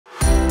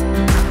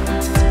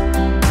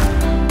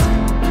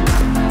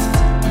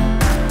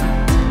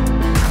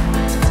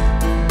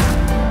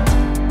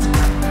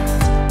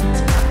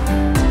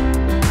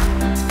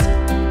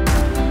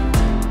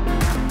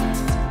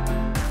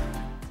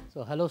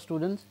Hello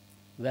students,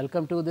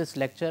 welcome to this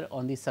lecture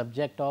on the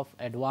subject of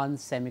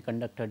advanced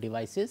semiconductor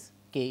devices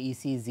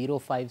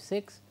KEC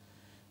 056.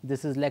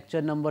 This is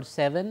lecture number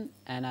 7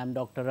 and I am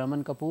Dr.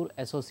 Raman Kapoor,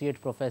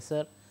 Associate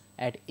Professor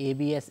at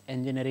ABS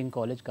Engineering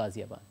College,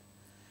 Ghaziabad.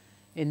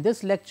 In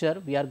this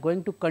lecture, we are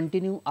going to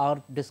continue our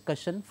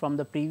discussion from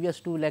the previous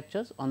two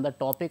lectures on the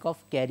topic of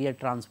carrier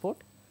transport.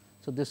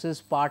 So, this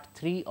is part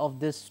 3 of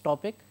this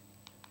topic.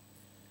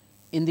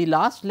 In the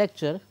last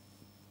lecture,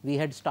 we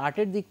had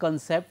started the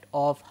concept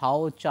of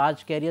how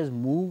charge carriers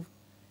move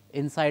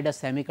inside a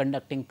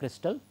semiconducting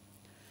crystal.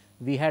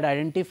 We had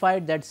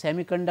identified that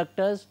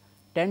semiconductors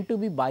tend to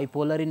be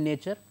bipolar in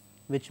nature,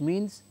 which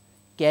means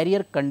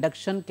carrier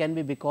conduction can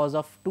be because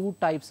of two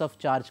types of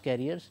charge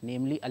carriers,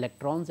 namely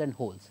electrons and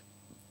holes.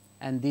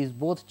 And these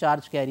both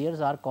charge carriers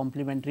are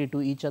complementary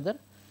to each other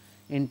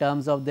in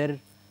terms of their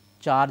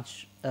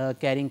charge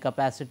carrying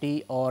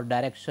capacity or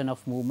direction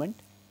of movement.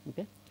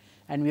 Okay.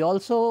 And we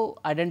also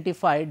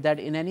identified that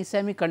in any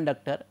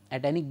semiconductor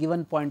at any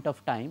given point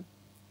of time,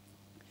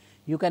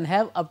 you can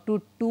have up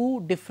to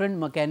two different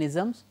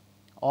mechanisms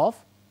of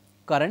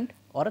current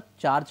or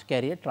charge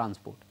carrier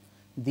transport.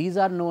 These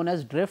are known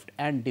as drift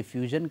and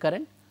diffusion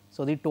current.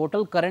 So, the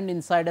total current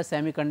inside a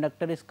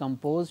semiconductor is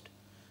composed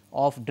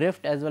of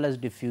drift as well as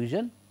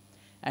diffusion,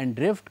 and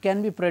drift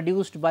can be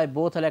produced by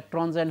both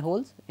electrons and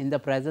holes in the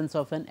presence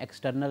of an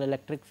external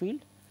electric field.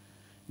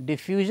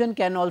 Diffusion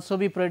can also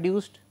be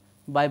produced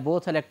by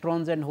both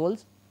electrons and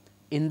holes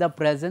in the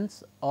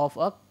presence of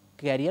a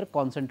carrier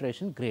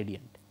concentration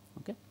gradient.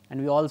 Okay.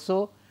 And we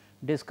also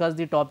discussed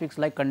the topics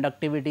like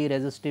conductivity,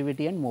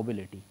 resistivity and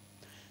mobility.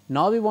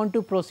 Now, we want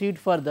to proceed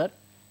further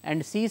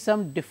and see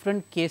some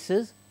different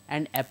cases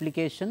and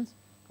applications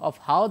of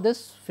how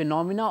this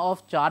phenomena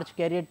of charge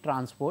carrier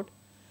transport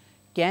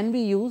can be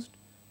used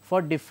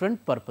for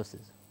different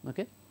purposes.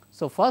 Okay.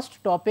 So,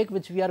 first topic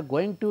which we are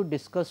going to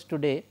discuss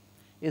today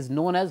is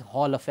known as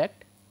Hall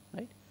effect.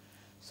 Right.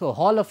 So,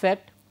 Hall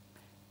effect,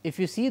 if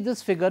you see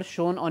this figure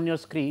shown on your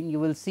screen, you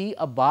will see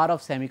a bar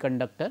of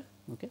semiconductor.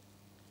 Okay.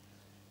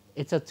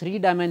 It is a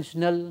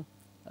 3-dimensional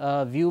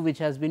view which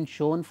has been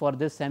shown for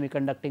this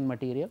semiconducting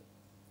material.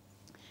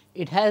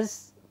 It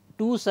has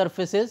two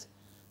surfaces,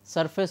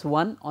 surface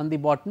 1 on the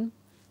bottom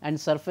and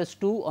surface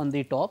 2 on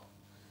the top.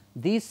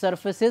 These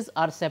surfaces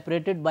are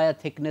separated by a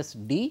thickness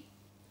d,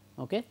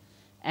 okay,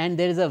 and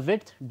there is a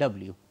width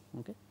w.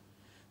 Okay.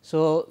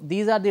 So,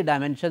 these are the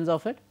dimensions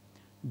of it.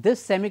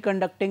 This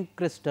semiconducting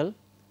crystal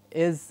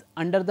is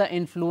under the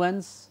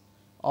influence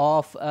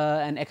of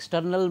an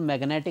external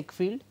magnetic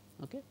field,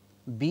 okay,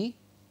 B,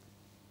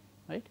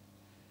 right,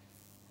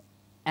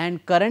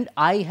 and current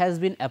I has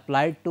been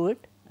applied to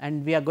it,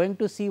 and we are going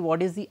to see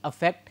what is the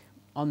effect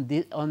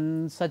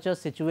on such a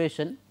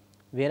situation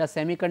where a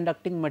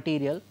semiconducting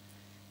material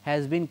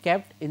has been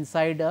kept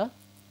inside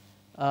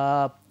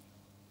a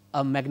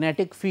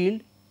magnetic field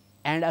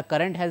and a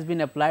current has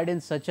been applied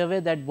in such a way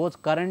that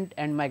both current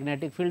and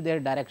magnetic field, their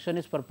direction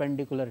is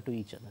perpendicular to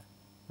each other.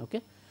 Okay.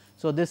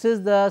 So, this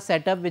is the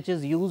setup which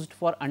is used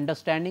for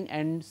understanding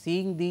and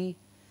seeing the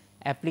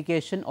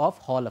application of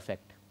Hall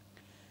effect.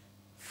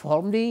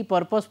 From the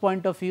purpose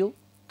point of view,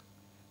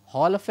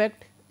 Hall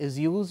effect is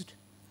used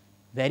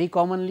very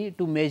commonly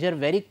to measure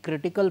very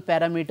critical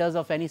parameters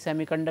of any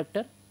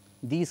semiconductor.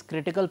 These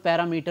critical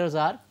parameters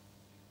are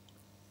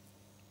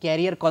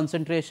carrier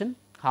concentration,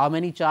 how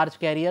many charge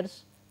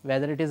carriers,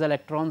 whether it is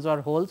electrons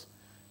or holes,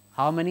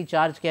 how many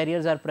charge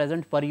carriers are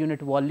present per unit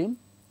volume,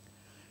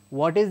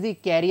 what is the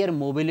carrier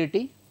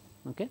mobility,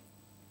 okay,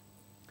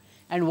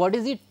 and what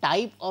is the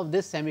type of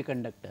this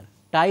semiconductor,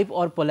 type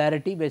or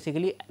polarity,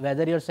 basically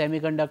whether your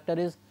semiconductor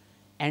is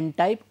N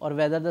type or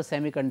whether the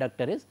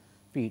semiconductor is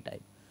P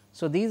type.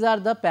 So, these are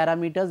the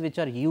parameters which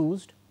are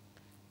used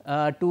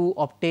to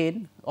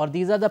obtain, or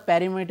these are the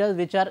parameters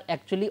which are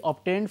actually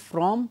obtained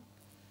from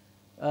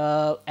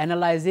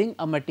analyzing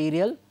a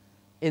material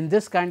in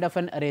this kind of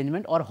an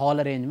arrangement or Hall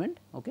arrangement.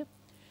 Okay.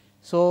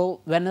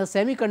 So, when a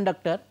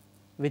semiconductor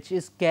which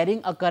is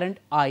carrying a current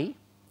I,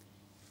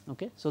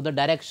 okay, so the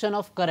direction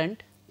of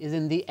current is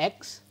in the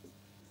x,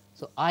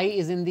 so I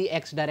is in the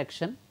x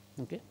direction.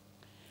 Okay.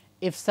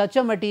 If such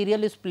a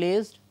material is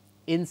placed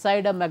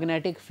inside a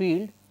magnetic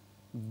field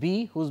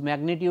B, whose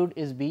magnitude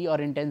is B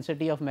or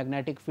intensity of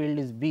magnetic field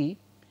is B,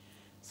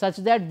 such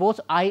that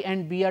both I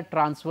and B are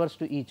transverse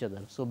to each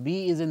other. So,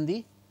 B is in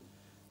the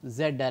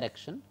z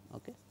direction.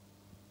 Okay.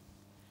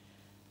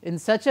 In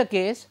such a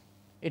case,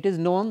 it is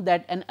known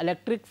that an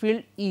electric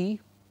field E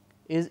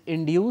is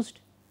induced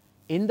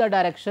in the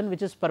direction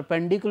which is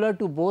perpendicular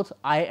to both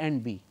I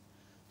and B.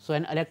 So,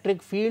 an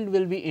electric field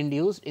will be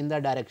induced in the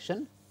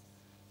direction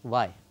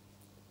y.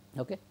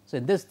 Okay. So,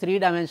 in this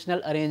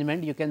 3-dimensional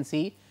arrangement, you can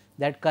see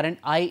that current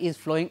I is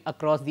flowing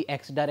across the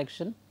x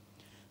direction,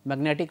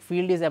 magnetic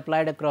field is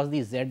applied across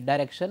the z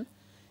direction,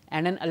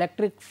 and an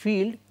electric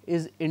field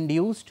is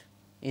induced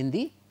in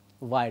the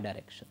y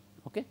direction.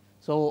 Okay.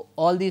 So,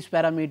 all these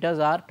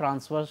parameters are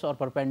transverse or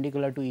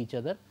perpendicular to each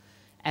other,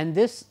 and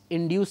this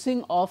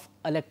inducing of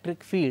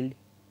electric field,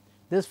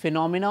 this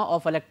phenomena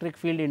of electric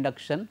field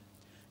induction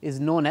is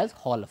known as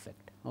Hall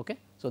effect. Okay.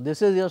 So,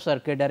 this is your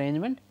circuit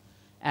arrangement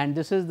and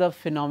this is the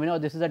phenomena,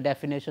 this is the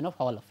definition of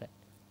Hall effect,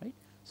 right.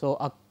 So,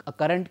 a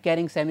current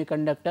carrying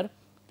semiconductor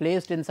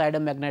placed inside a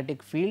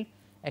magnetic field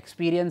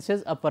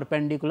experiences a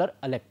perpendicular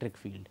electric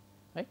field,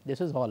 right. This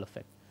is Hall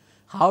effect.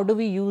 How do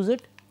we use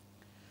it?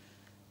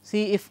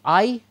 See, if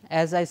I,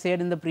 as I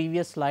said in the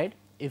previous slide,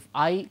 if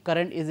I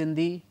current is in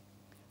the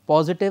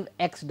positive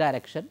x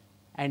direction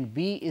and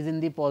B is in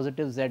the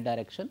positive z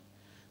direction,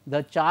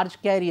 the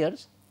charge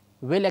carriers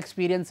will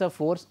experience a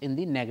force in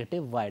the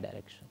negative y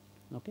direction.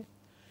 Okay.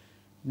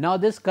 Now,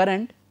 this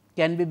current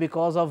can be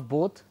because of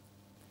both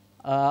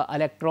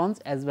electrons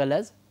as well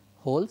as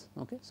holes.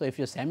 Okay. So, if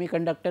your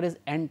semiconductor is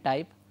n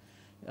type,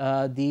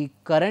 the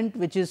current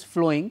which is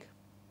flowing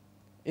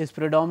is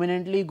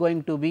predominantly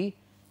going to be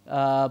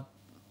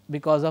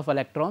because of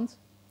electrons.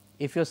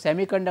 If your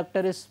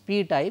semiconductor is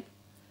p type,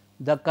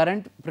 the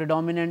current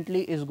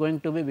predominantly is going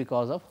to be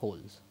because of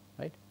holes,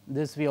 right.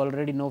 This we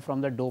already know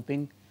from the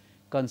doping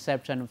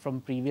concepts and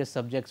from previous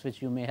subjects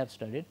which you may have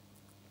studied.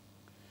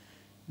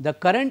 The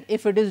current,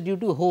 if it is due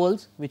to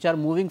holes which are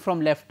moving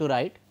from left to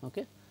right.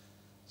 Okay.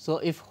 So,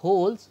 if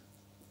holes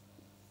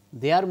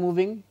they are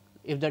moving,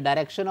 if the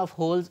direction of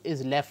holes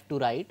is left to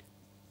right,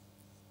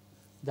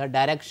 the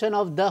direction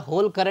of the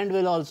hole current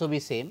will also be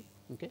same.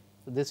 Okay.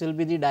 So, this will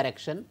be the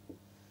direction.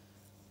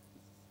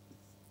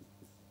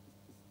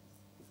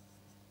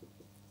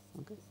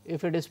 Okay.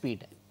 If it is p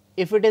type,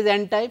 if it is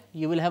n type,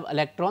 you will have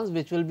electrons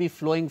which will be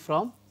flowing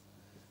from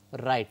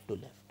right to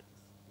left.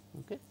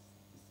 Okay.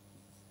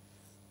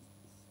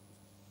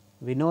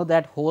 We know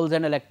that holes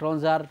and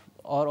electrons are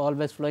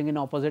always flowing in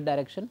opposite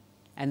direction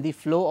and the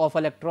flow of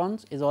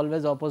electrons is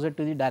always opposite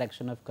to the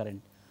direction of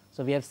current.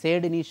 So, we have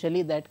said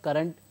initially that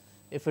current,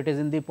 if it is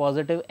in the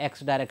positive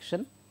x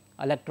direction,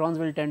 electrons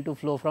will tend to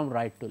flow from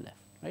right to left,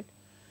 right.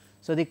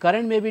 So, the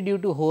current may be due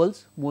to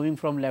holes moving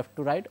from left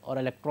to right or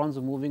electrons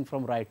moving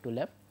from right to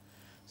left.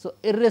 So,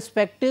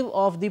 irrespective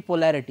of the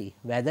polarity,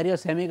 whether your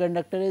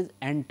semiconductor is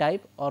n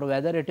type or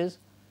whether it is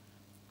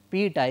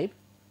p type,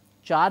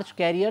 charge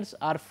carriers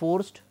are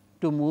forced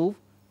to move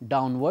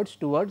downwards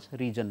towards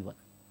region 1.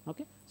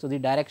 Okay. So, the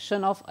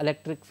direction of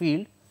electric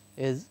field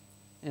is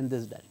in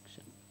this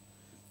direction.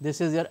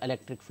 This is your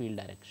electric field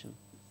direction,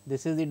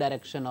 this is the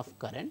direction of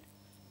current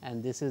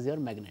and this is your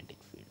magnetic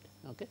field.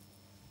 Okay.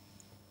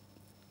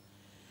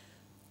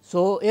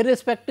 So,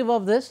 irrespective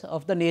of this,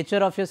 of the nature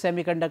of your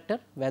semiconductor,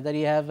 whether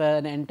you have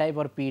an n type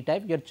or p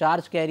type, your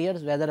charge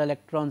carriers, whether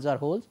electrons or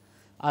holes,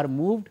 are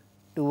moved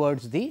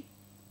towards the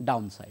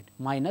downside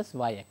minus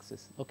y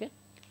axis. Okay.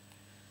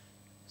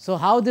 So,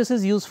 how this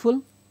is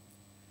useful?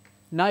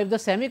 Now, if the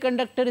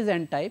semiconductor is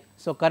n type,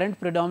 so current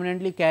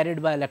predominantly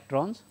carried by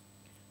electrons,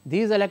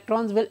 these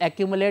electrons will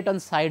accumulate on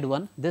side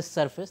 1, this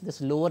surface,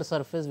 this lower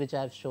surface which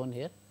I have shown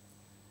here,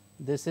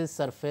 this is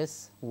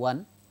surface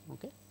 1.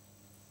 Okay.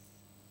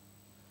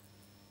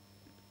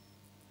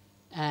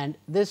 And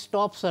this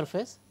top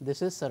surface,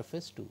 this is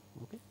surface 2,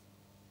 okay,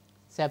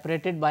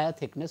 separated by a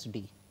thickness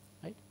d,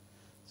 right.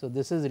 So,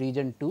 this is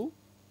region 2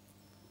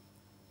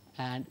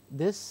 and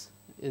this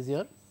is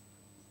your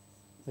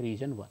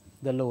region 1,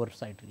 the lower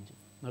side region.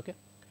 Okay.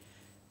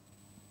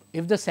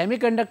 If the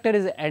semiconductor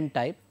is n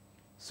type,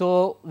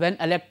 so when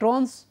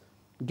electrons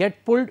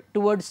get pulled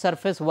towards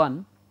surface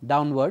 1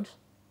 downwards,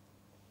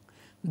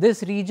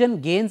 this region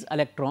gains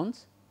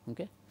electrons.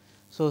 Okay.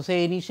 So,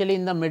 say initially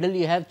in the middle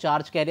you have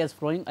charge carriers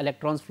flowing,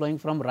 electrons flowing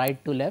from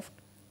right to left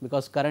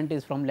because current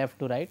is from left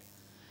to right.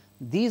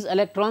 These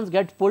electrons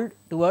get pulled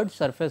towards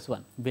surface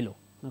 1 below.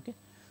 Okay.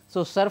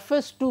 So,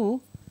 surface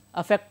 2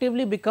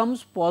 effectively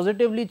becomes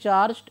positively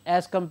charged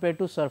as compared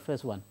to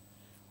surface 1,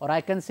 or I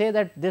can say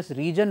that this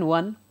region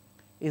 1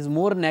 is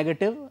more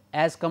negative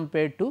as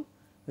compared to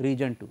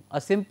region 2.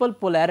 A simple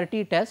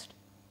polarity test,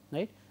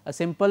 right, a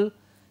simple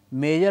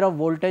measure of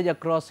voltage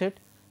across it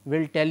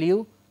will tell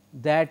you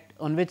that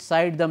on which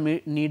side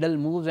the needle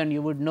moves and you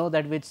would know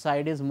that which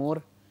side is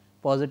more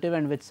positive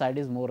and which side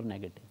is more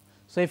negative.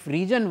 So, if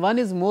region 1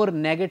 is more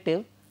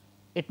negative,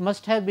 it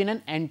must have been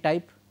an n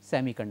type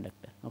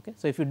semiconductor. Okay.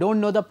 So, if you do not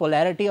know the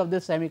polarity of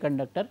this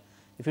semiconductor,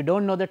 if you do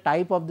not know the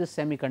type of this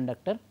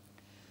semiconductor,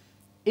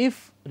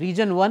 if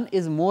region 1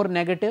 is more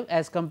negative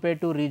as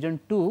compared to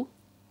region 2,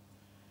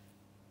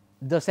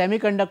 the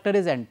semiconductor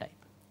is n type.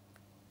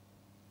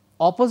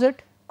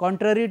 Opposite,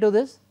 contrary to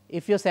this,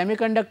 if your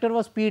semiconductor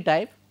was p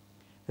type,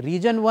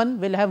 region 1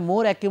 will have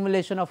more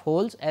accumulation of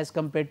holes as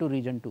compared to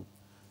region 2.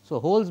 So,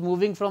 holes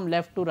moving from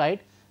left to right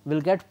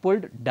will get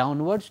pulled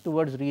downwards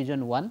towards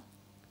region 1.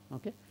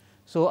 Okay.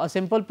 So, a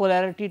simple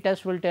polarity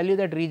test will tell you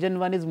that region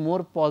 1 is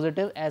more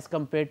positive as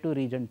compared to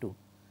region 2.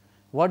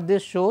 What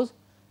this shows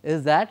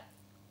is that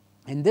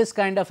in this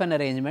kind of an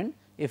arrangement,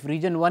 if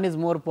region 1 is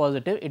more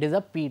positive, it is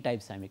a p type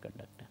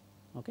semiconductor.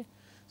 Okay.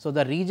 So,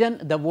 the region,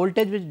 the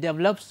voltage which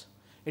develops,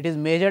 it is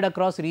measured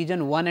across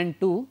region 1 and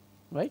 2,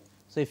 right.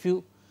 So, if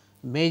you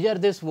measure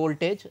this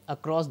voltage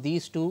across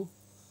these two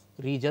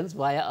regions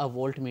via a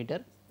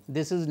voltmeter,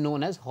 this is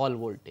known as Hall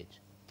voltage.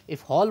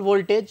 If Hall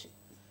voltage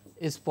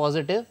is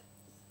positive,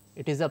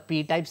 it is a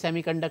p type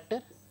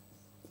semiconductor.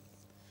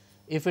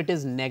 If it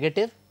is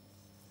negative,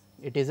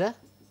 it is a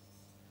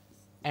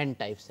N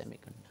type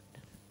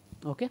semiconductor.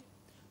 Okay.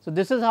 So,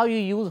 this is how you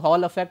use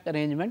Hall effect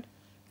arrangement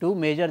to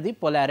measure the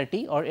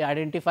polarity or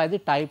identify the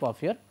type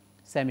of your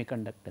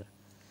semiconductor.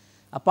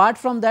 Apart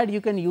from that,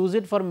 you can use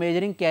it for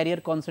measuring carrier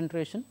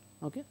concentration.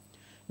 Okay.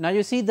 Now,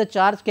 you see the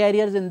charge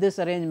carriers in this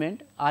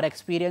arrangement are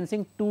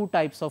experiencing two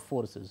types of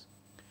forces.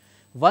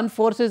 One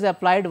force is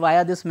applied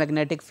via this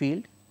magnetic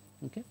field,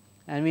 okay,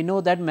 and we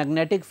know that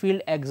magnetic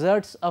field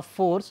exerts a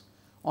force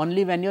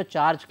only when your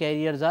charge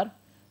carriers are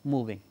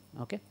moving.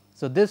 Okay.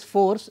 So, this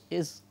force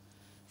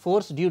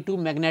due to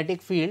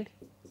magnetic field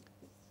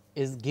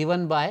is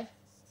given by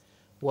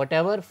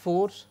whatever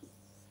force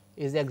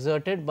is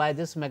exerted by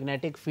this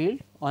magnetic field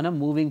on a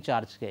moving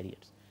charge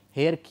carriers.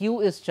 Here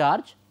Q is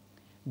charge,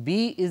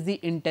 B is the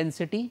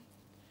intensity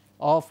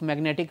of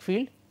magnetic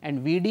field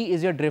and Vd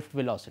is your drift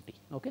velocity.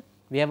 Okay.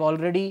 We have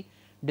already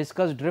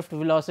discussed drift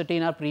velocity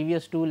in our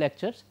previous two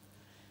lectures.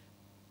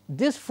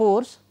 This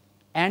force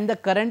and the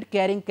current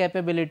carrying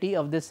capability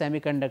of this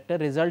semiconductor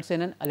results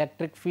in an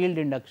electric field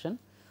induction.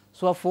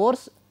 So,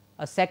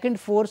 a second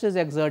force is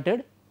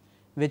exerted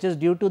which is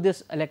due to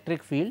this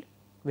electric field,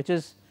 which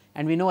is,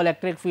 and we know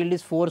electric field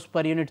is force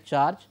per unit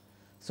charge.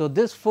 So,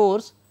 this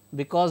force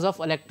because of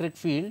electric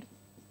field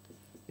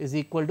is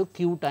equal to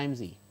Q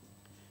times E.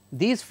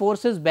 These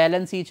forces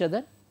balance each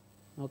other.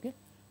 Okay.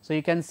 So,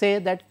 you can say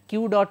that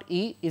Q dot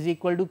E is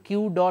equal to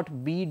Q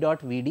dot B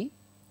dot Vd.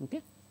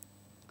 Okay.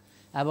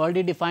 I have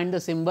already defined the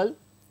symbol.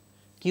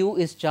 Q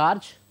is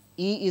charge,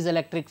 E is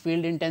electric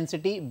field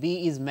intensity,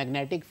 B is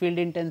magnetic field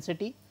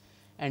intensity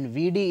and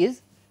Vd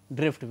is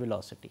drift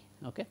velocity.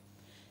 Okay.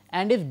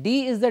 And if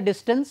d is the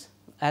distance,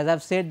 as I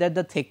have said that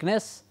the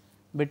thickness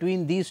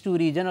between these two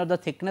regions or the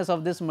thickness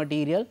of this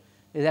material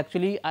is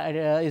actually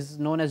is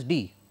known as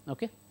d.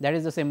 Okay. That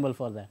is the symbol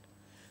for that.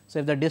 So,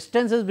 if the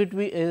distance is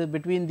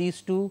between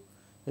these two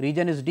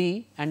region is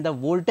d and the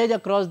voltage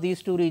across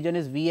these two region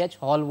is Vh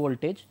Hall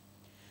voltage,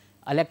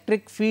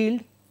 electric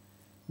field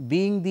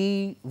being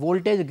the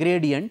voltage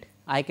gradient,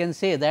 I can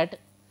say that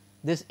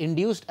this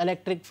induced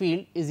electric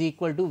field is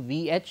equal to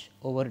Vh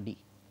over d.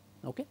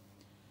 Okay.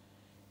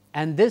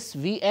 And this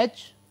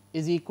Vh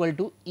is equal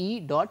to E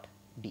dot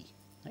d,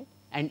 right,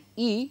 and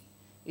E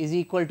is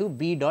equal to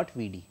B dot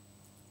Vd,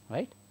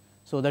 right.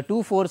 So, the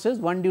two forces,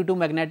 one due to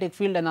magnetic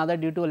field, another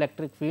due to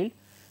electric field,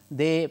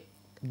 they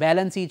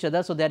balance each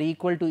other. So, they are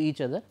equal to each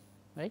other,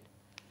 right.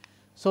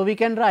 So, we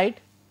can write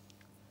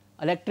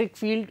electric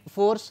field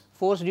force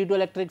due to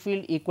electric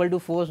field equal to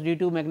force due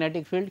to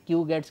magnetic field,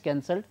 Q gets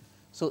cancelled.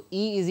 So,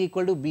 E is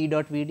equal to B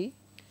dot Vd.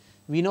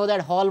 We know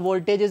that Hall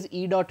voltage is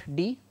E dot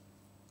d,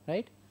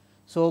 right.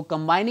 So,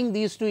 combining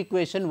these two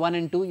equation 1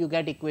 and 2, you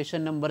get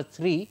equation number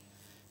 3,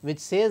 which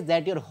says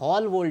that your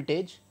Hall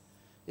voltage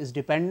is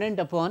dependent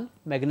upon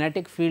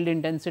magnetic field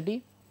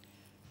intensity,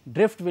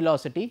 drift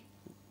velocity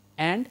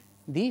and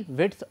the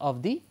width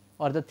of the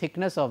or the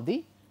thickness of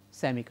the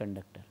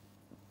semiconductor.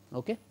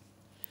 Okay.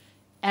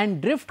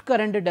 And drift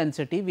current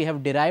density, we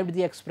have derived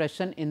the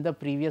expression in the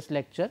previous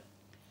lecture.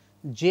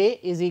 J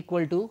is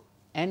equal to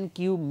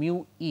NQ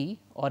mu E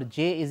or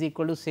J is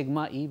equal to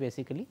sigma E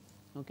basically.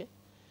 Okay.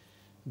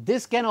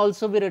 This can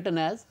also be written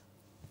as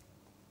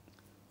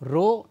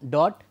rho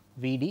dot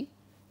Vd,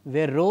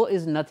 where rho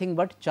is nothing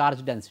but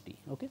charge density.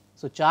 Okay.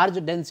 So,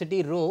 charge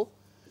density rho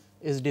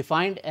is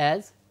defined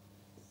as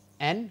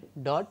N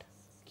dot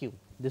Q.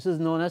 This is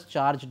known as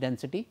charge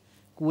density,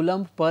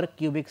 coulomb per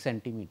cubic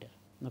centimeter.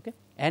 Okay.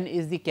 N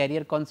is the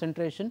carrier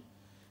concentration,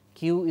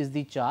 Q is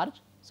the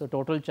charge. So,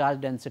 total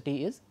charge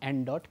density is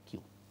N dot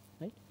Q,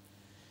 right.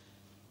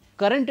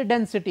 Current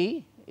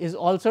density is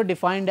also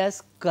defined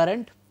as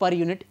current per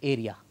unit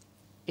area.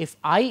 If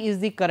I is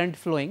the current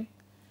flowing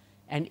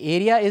and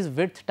area is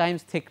width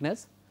times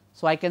thickness.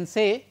 So, I can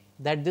say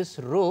that this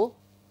rho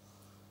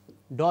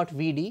dot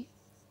Vd,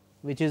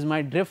 which is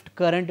my drift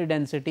current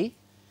density,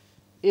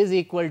 is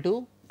equal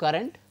to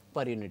current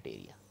per unit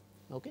area.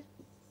 Okay.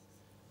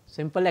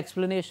 Simple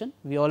explanation,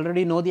 we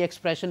already know the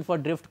expression for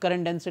drift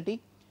current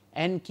density,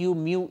 N Q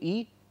mu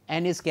E,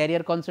 N is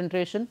carrier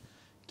concentration,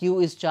 Q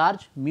is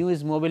charge, mu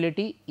is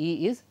mobility,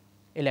 E is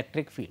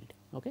electric field.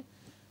 Okay.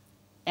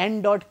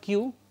 N dot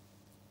Q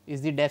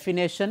is the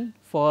definition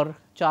for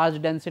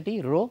charge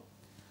density rho,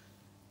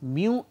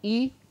 mu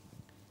E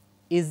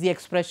is the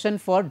expression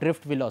for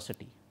drift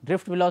velocity.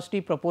 Drift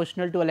velocity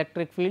proportional to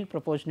electric field,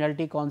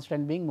 proportionality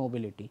constant being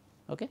mobility.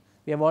 Okay.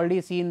 We have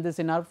already seen this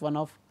in one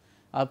of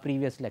our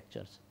previous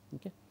lectures.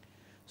 Okay.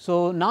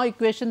 So, now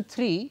equation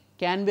 3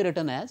 can be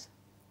written as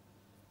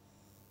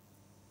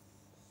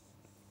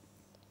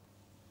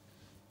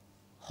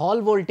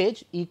Hall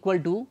voltage equal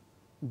to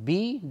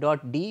B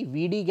dot d,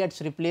 Vd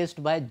gets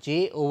replaced by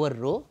J over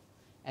rho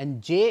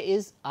and J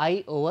is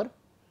I over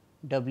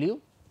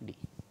W d.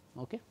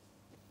 Okay.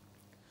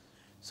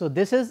 So,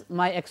 this is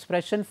my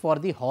expression for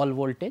the Hall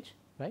voltage,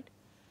 right.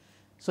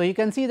 So, you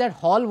can see that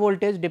Hall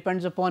voltage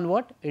depends upon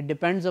what? It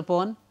depends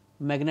upon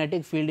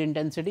magnetic field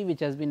intensity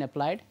which has been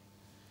applied,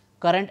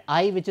 current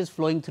I which is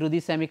flowing through the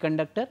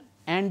semiconductor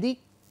and the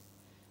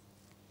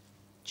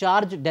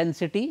charge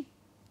density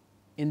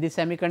in the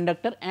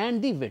semiconductor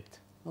and the width.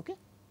 Okay.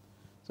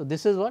 So,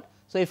 this is what.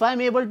 So, if I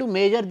am able to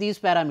measure these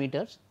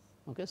parameters,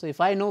 okay, so if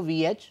I know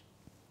VH,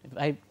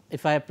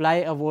 if I apply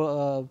a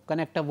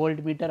connect a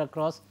voltmeter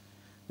across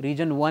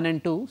region 1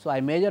 and 2. So,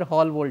 I measure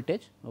Hall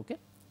voltage. Okay.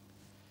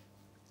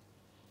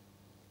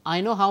 I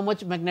know how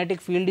much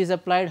magnetic field is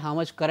applied, how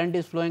much current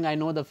is flowing, I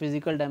know the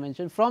physical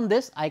dimension. From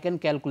this I can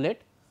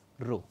calculate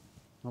rho.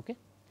 Okay.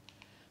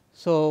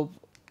 So,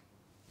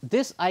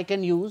 this I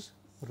can use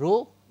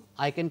rho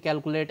I can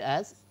calculate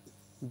as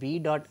V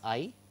dot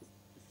I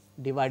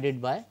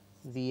divided by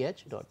V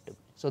h dot W.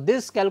 So,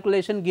 this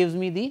calculation gives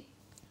me the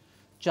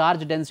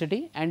charge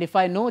density, and if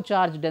I know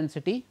charge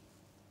density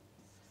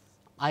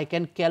I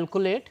can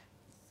calculate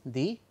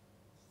the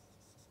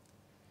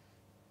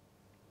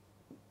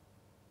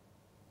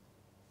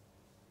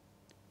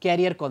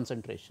carrier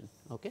concentration.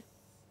 Okay.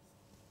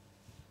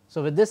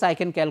 So, with this I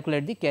can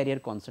calculate the carrier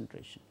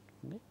concentration.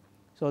 Okay.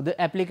 So, the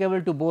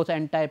applicable to both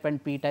n type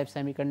and p type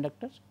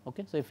semiconductors.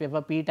 Okay. So, if you have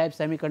a p type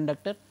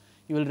semiconductor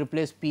you will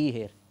replace p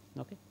here.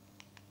 Okay.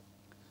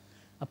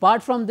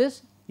 Apart from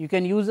this you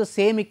can use the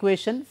same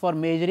equation for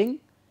measuring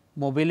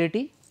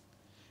mobility.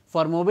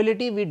 For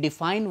mobility we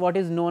define what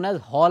is known as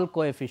Hall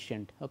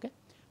coefficient. Okay.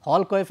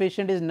 Hall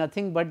coefficient is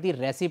nothing but the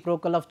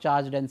reciprocal of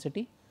charge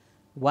density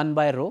 1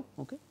 by rho.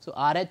 Okay. So,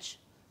 RH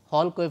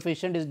Hall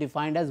coefficient is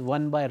defined as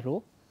 1 by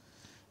rho.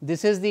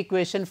 This is the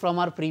equation from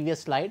our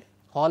previous slide,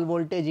 Hall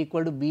voltage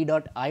equal to B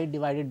dot I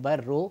divided by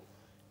rho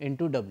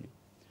into W.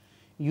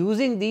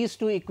 Using these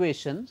two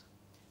equations,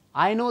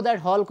 I know that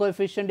Hall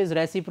coefficient is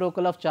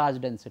reciprocal of charge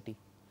density.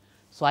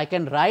 So, I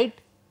can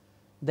write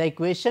the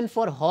equation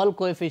for Hall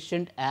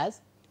coefficient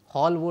as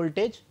Hall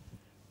voltage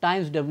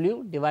times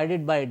W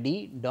divided by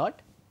D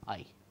dot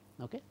I.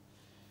 Okay.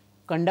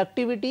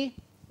 Conductivity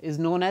is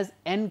known as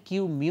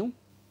NQ mu,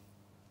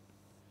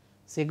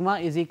 sigma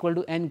is equal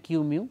to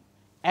NQ mu,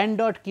 N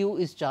dot Q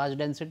is charge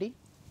density,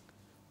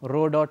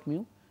 rho dot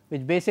mu,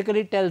 which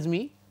basically tells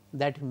me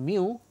that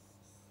mu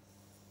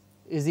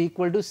is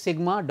equal to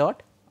sigma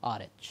dot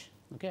RH.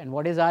 Okay. And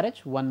what is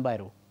RH? 1 by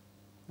rho.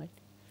 Right.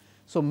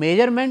 So,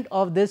 measurement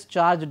of this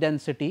charge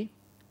density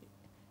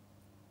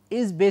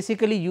is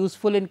basically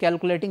useful in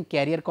calculating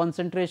carrier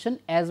concentration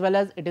as well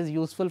as it is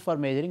useful for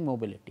measuring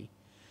mobility.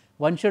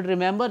 One should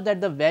remember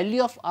that the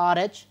value of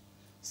RH,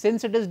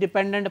 since it is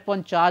dependent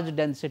upon charge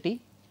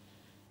density,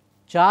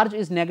 charge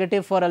is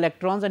negative for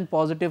electrons and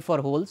positive for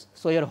holes.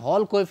 So, your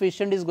Hall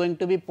coefficient is going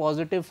to be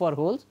positive for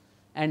holes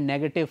and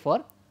negative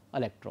for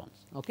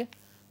electrons. Okay.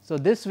 So,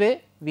 this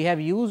way we have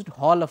used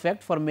Hall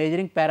effect for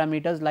measuring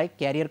parameters like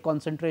carrier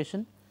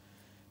concentration,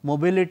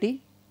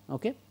 mobility,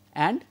 okay,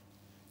 and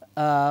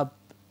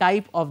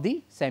type of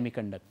the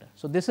semiconductor.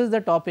 So, this is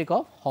the topic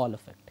of Hall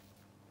effect.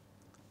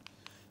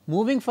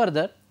 Moving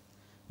further,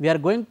 we are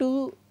going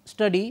to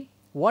study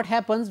what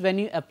happens when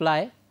you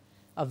apply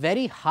a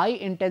very high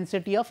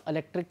intensity of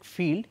electric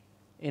field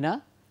in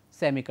a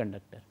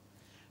semiconductor.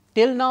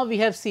 Till now we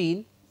have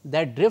seen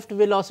that drift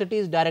velocity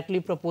is directly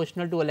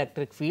proportional to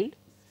electric field,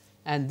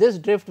 and this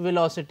drift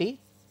velocity,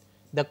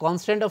 the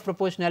constant of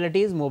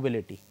proportionality is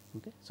mobility.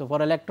 Okay. So,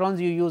 for electrons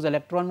you use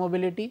electron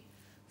mobility,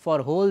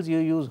 for holes you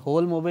use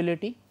hole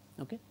mobility.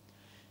 Okay.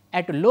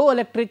 At low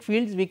electric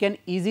fields we can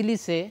easily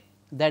say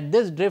that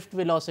this drift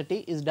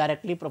velocity is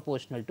directly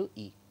proportional to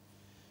E.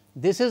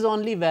 This is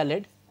only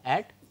valid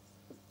at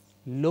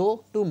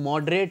low to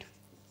moderate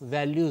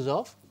values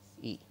of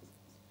E.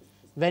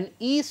 When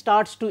E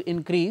starts to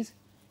increase,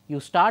 you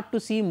start to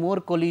see more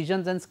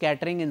collisions and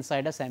scattering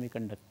inside a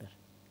semiconductor.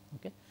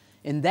 Okay.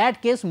 In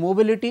that case,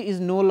 mobility is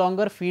no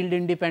longer field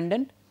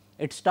independent,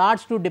 it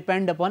starts to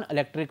depend upon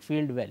electric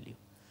field value.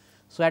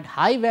 So, at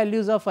high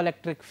values of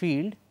electric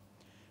field,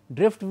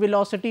 drift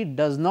velocity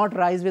does not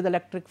rise with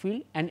electric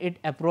field and it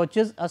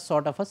approaches a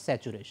sort of a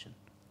saturation.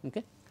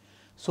 Okay.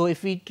 So,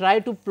 if we try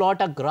to plot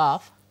a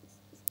graph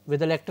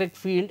with electric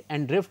field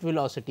and drift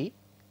velocity,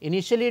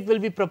 initially it will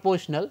be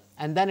proportional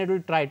and then it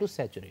will try to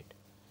saturate.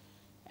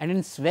 And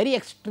in very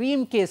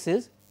extreme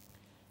cases,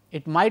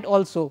 it might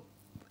also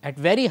at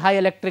very high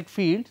electric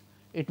fields,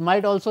 it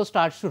might also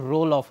start to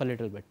roll off a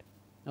little bit.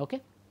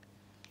 Okay.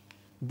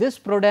 This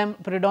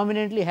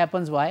predominantly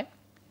happens why?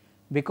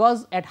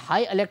 Because at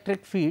high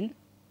electric field,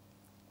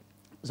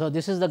 so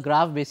this is the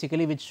graph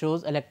basically which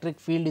shows electric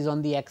field is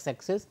on the x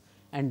axis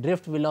and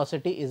drift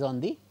velocity is on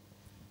the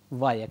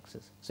y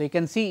axis. So, you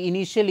can see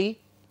initially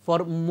for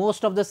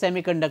most of the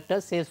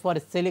semiconductors, say for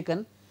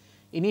silicon,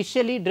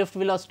 initially drift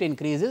velocity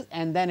increases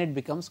and then it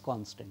becomes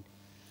constant.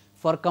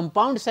 For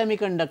compound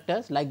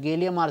semiconductors like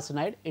gallium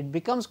arsenide, it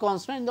becomes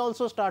constant and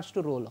also starts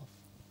to roll off.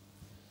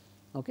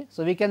 Okay.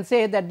 So, we can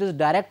say that this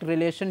direct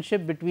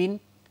relationship between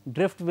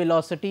drift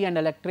velocity and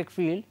electric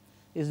field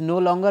is no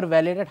longer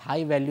valid at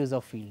high values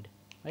of field,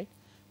 right.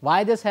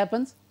 Why this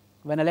happens?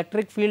 When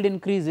electric field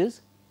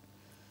increases,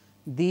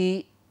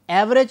 the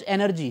average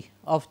energy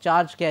of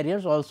charge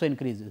carriers also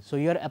increases. So,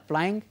 you are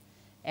applying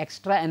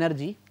extra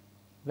energy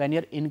when you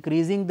are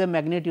increasing the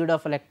magnitude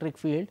of electric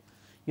field,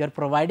 you are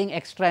providing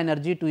extra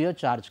energy to your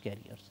charge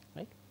carriers,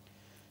 right.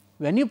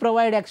 when you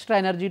provide extra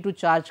energy to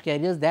charge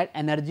carriers, that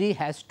energy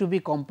has to be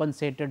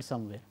compensated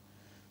somewhere.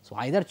 So,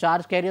 either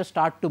charge carriers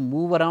start to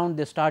move around,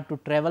 they start to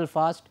travel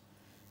fast,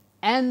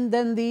 and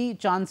then the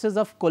chances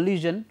of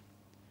collision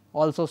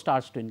also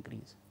starts to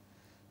increase.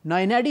 Now,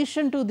 in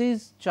addition to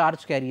these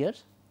charge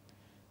carriers,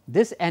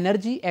 this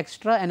energy,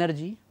 extra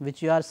energy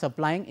which you are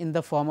supplying in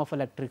the form of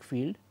electric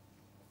field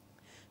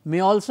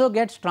may also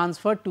gets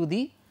transferred to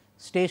the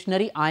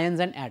stationary ions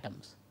and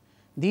atoms.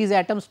 These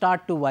atoms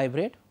start to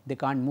vibrate, they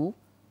can't move,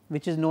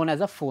 which is known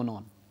as a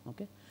phonon.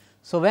 Okay.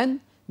 So,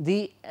 when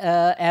the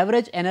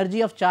average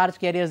energy of charge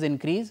carriers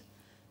increase,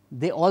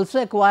 they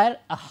also acquire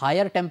a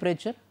higher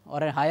temperature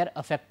or a higher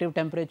effective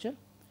temperature,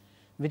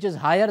 which is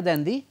higher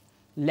than the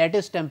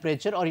lattice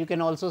temperature, or you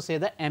can also say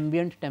the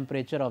ambient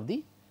temperature of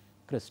the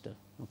crystal.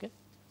 Okay.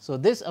 So,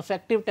 this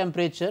effective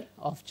temperature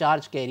of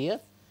charge carrier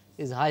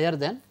is higher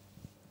than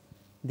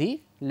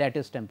the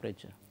lattice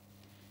temperature,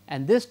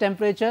 and this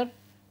temperature,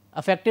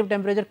 effective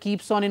temperature,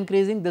 keeps on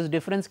increasing. This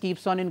difference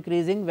keeps on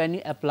increasing when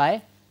you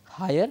apply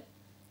higher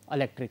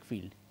electric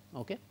field.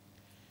 Okay.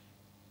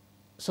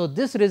 So,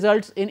 this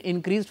results in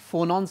increased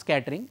phonon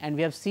scattering, and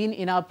we have seen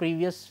in our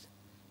previous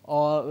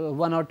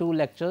one or two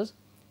lectures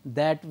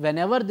that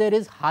whenever there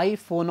is high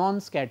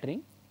phonon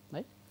scattering,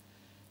 right,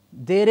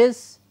 there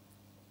is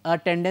a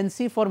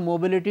tendency for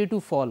mobility to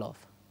fall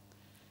off.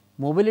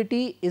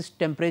 Mobility is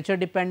temperature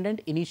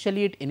dependent.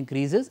 Initially it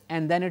increases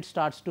and then it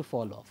starts to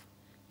fall off.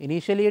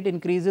 Initially it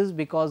increases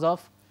because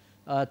of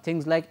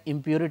things like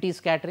impurity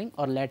scattering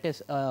or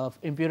lattice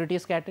impurity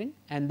scattering,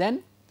 and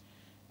then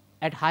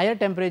at higher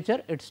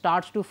temperature it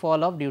starts to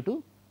fall off due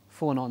to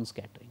phonon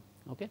scattering.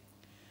 Okay.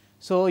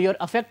 So, your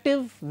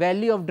effective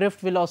value of drift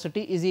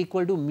velocity is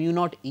equal to mu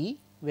naught E,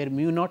 where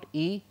mu naught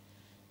E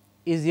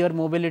is your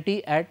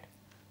mobility at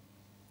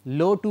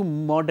low to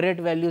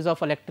moderate values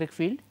of electric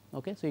field.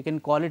 Okay. So, you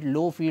can call it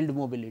low field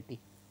mobility,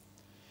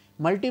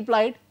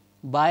 multiplied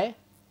by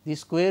the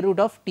square root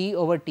of T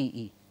over T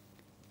E.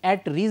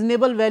 At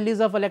reasonable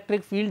values of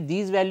electric field,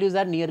 these values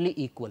are nearly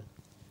equal.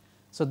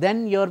 So,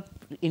 then your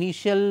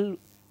initial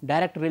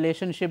direct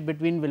relationship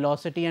between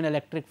velocity and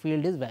electric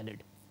field is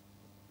valid.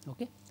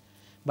 Okay.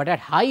 But at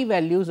high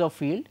values of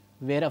field,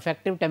 where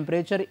effective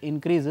temperature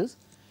increases,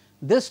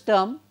 this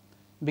term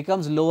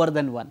becomes lower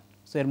than 1.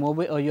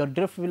 So, your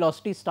drift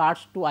velocity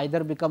starts to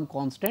either become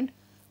constant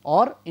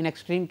or in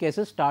extreme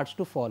cases starts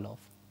to fall off,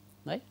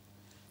 right.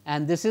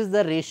 And this is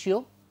the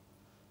ratio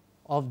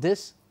of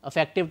this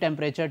effective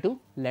temperature to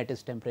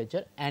lattice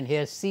temperature, and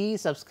here C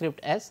subscript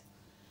S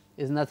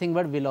is nothing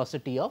but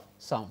velocity of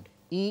sound,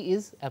 E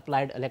is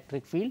applied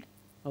electric field.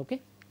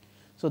 Okay.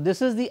 So,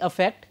 this is the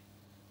effect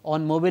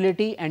on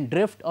mobility and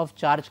drift of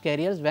charge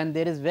carriers when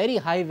there is very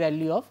high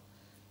value of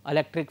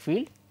electric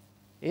field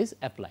is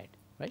applied,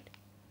 right.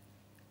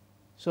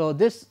 So,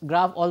 this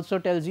graph also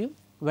tells you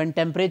when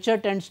temperature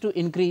tends to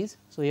increase.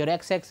 So, your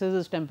x axis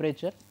is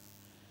temperature,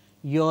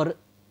 your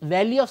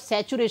value of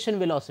saturation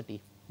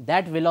velocity,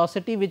 that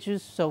velocity which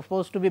is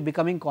supposed to be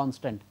becoming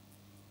constant,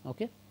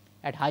 okay,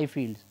 at high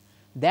fields,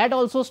 that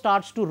also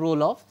starts to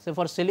roll off. So,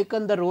 for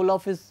silicon the roll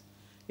off is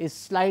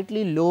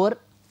slightly lower,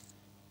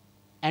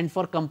 and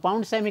for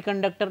compound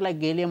semiconductor like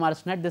gallium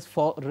arsenide this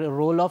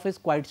roll off is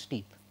quite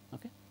steep.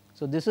 Okay.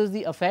 So, this is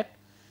the effect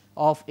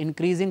of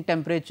increasing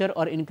temperature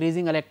or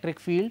increasing electric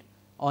field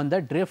on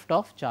the drift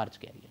of charge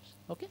carriers.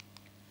 Okay.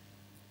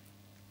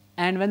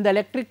 And when the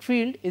electric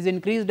field is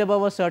increased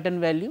above a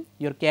certain value,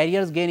 your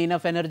carriers gain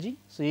enough energy.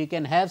 So, you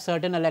can have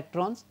certain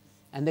electrons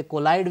and they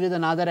collide with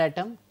another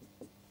atom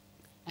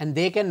and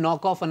they can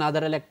knock off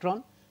another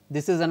electron.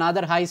 This is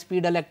another high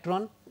speed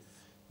electron,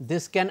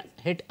 this can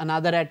hit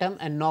another atom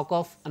and knock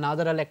off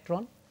another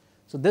electron.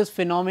 So, this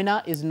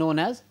phenomena is known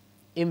as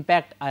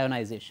impact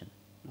ionization.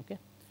 Okay.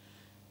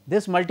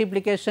 This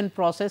multiplication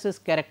process is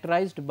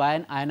characterized by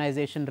an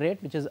ionization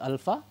rate which is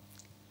alpha,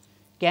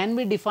 can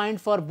be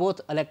defined for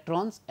both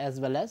electrons as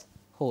well as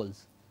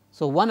holes.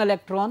 So, one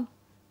electron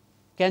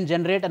can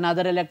generate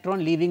another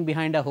electron leaving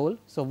behind a hole.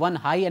 So, one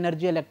high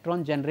energy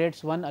electron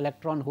generates one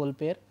electron hole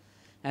pair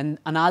and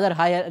another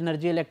high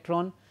energy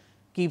electron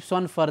keeps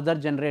on further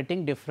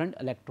generating different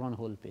electron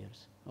hole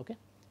pairs. Okay.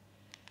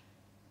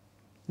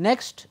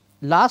 Next,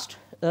 last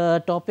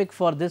topic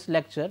for this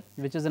lecture,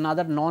 which is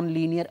another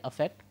non-linear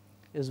effect,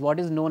 is what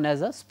is known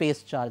as a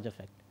space charge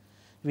effect.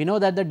 We know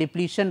that the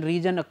depletion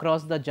region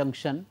across the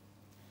junction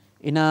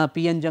in a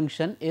p-n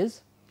junction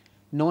is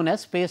known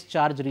as space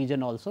charge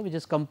region also, which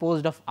is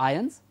composed of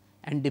ions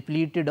and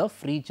depleted of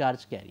free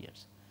charge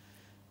carriers.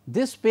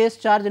 This space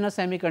charge in a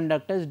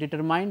semiconductor is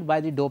determined by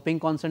the doping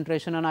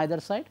concentration on either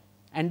side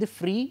and the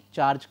free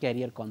charge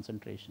carrier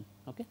concentration.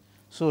 Okay.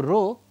 So,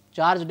 rho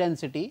charge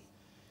density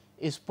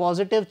is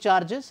positive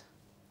charges,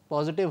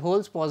 positive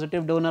holes,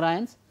 positive donor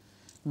ions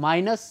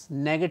minus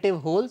negative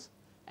holes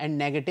and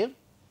negative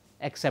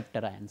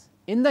acceptor ions.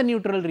 In the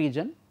neutral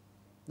region,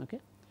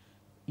 okay,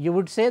 you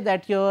would say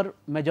that your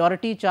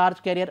majority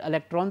charge carrier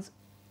electrons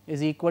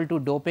is equal to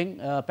doping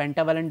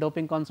pentavalent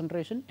doping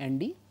concentration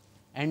Nd,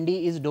 Nd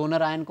is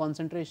donor ion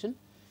concentration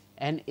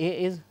and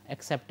A is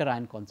acceptor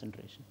ion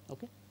concentration.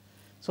 Okay.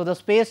 So, the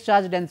space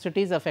charge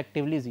density is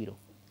effectively 0.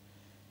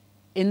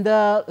 In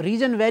the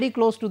region very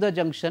close to the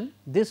junction,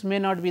 this may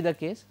not be the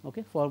case,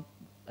 okay, for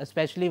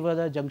especially for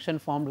the junction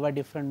formed by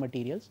different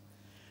materials.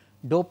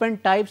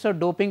 Dopant types or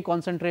doping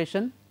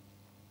concentration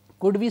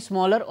could be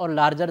smaller or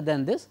larger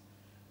than this.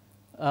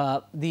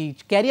 The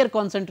carrier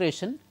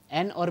concentration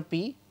N or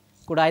P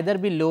could either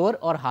be lower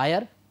or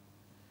higher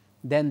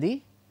than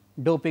the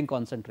doping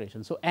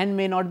concentration. So, N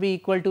may not be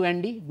equal to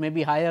N D, it may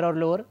be higher or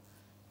lower,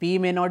 P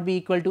may not be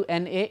equal to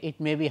N A, it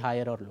may be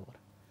higher or lower.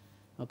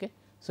 Okay.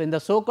 So, in the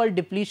so called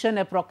depletion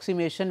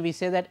approximation, we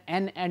say that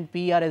N and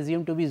P are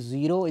assumed to be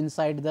 0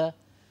 inside the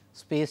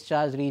space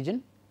charge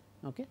region,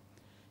 okay,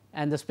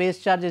 and the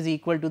space charge is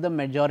equal to the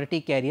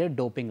majority carrier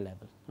doping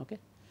level. Okay.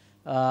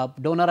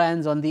 Donor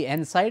ions on the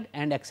N side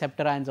and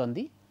acceptor ions on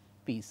the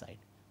P side.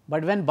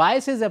 But when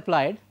bias is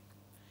applied,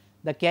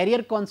 the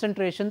carrier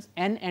concentrations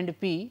N and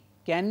P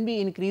can be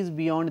increased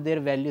beyond their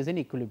values in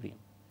equilibrium.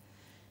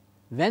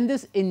 When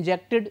this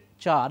injected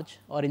charge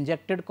or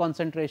injected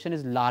concentration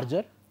is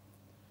larger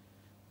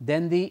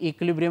than the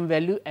equilibrium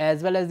value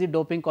as well as the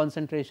doping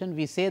concentration,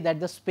 we say that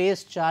the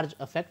space charge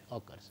effect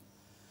occurs.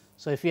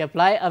 So, if we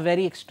apply a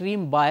very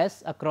extreme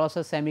bias across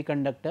a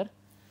semiconductor,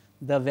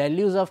 the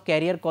values of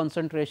carrier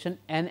concentration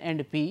N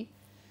and P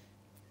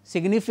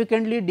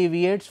significantly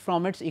deviates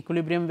from its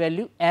equilibrium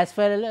value as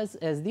well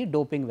as the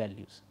doping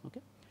values.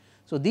 Okay.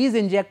 So, these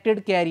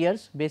injected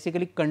carriers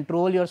basically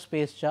control your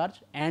space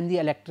charge and the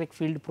electric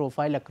field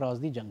profile across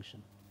the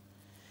junction,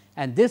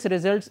 and this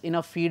results in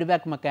a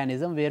feedback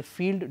mechanism where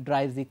field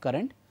drives the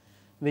current,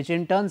 which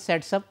in turn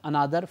sets up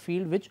another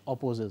field which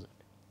opposes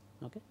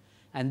it. Okay.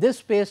 And this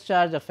space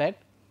charge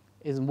effect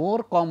is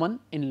more common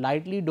in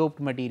lightly doped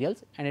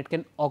materials, and it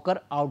can occur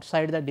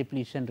outside the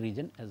depletion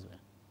region as well.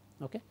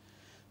 Okay.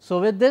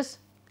 So, with this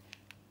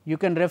you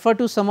can refer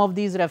to some of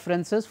these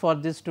references for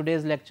this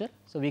today's lecture.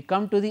 So, we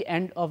come to the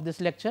end of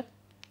this lecture.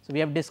 So, we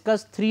have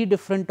discussed 3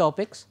 different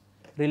topics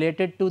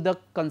related to the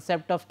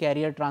concept of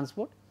carrier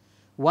transport,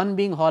 one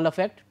being Hall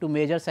effect to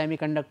measure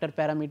semiconductor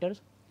parameters,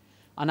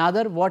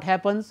 another what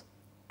happens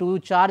to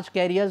charge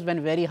carriers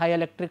when very high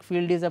electric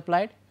field is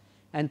applied,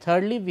 and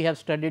thirdly we have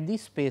studied the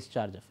space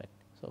charge effect.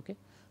 So, okay.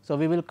 So,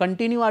 we will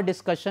continue our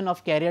discussion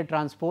of carrier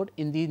transport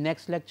in the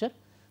next lecture.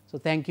 So,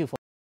 thank you for